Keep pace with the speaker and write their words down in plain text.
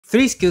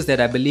3 skills that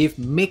I believe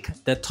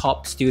make the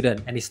top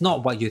student, and it's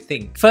not what you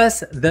think.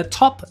 First, the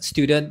top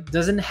student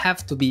doesn't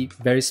have to be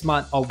very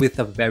smart or with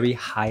a very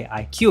high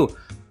IQ,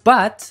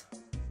 but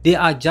they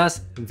are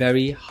just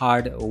very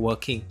hard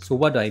working. So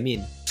what do I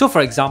mean? So for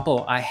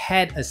example, I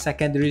had a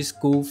secondary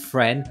school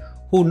friend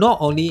who not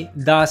only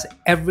does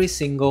every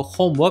single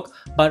homework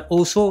but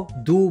also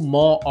do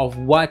more of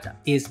what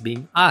is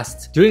being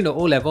asked. During the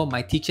O-level,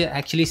 my teacher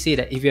actually said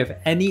that if you have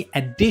any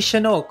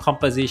additional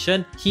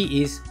composition,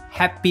 he is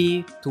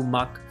happy to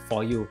mark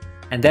for you.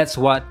 And that's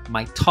what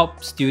my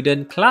top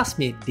student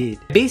classmate did.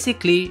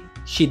 Basically,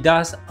 she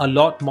does a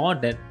lot more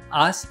than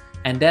us,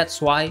 and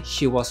that's why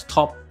she was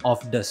top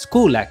of the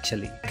school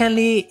actually.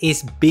 Secondly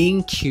is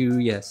being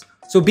curious.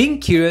 So being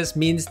curious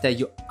means that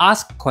you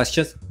ask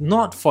questions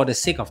not for the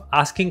sake of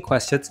asking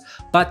questions,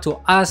 but to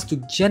ask to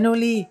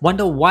genuinely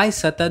wonder why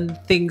certain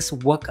things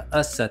work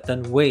a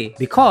certain way.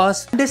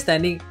 Because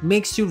understanding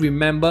makes you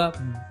remember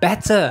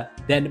better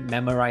than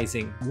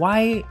memorizing.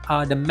 Why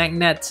are the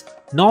magnets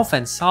North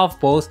and South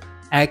poles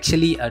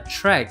actually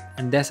attract?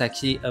 And that's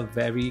actually a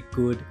very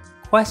good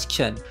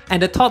question.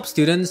 And the top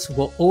students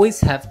will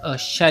always have a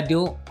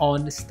schedule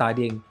on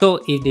studying. So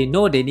if they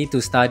know they need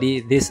to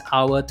study this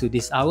hour to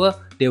this hour,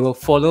 they will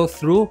follow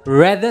through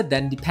rather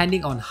than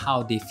depending on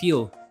how they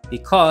feel.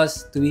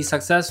 Because to be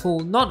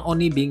successful, not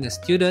only being a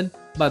student,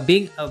 but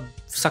being a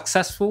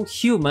successful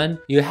human,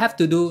 you have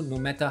to do no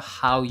matter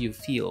how you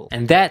feel.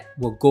 And that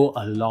will go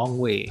a long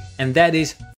way. And that is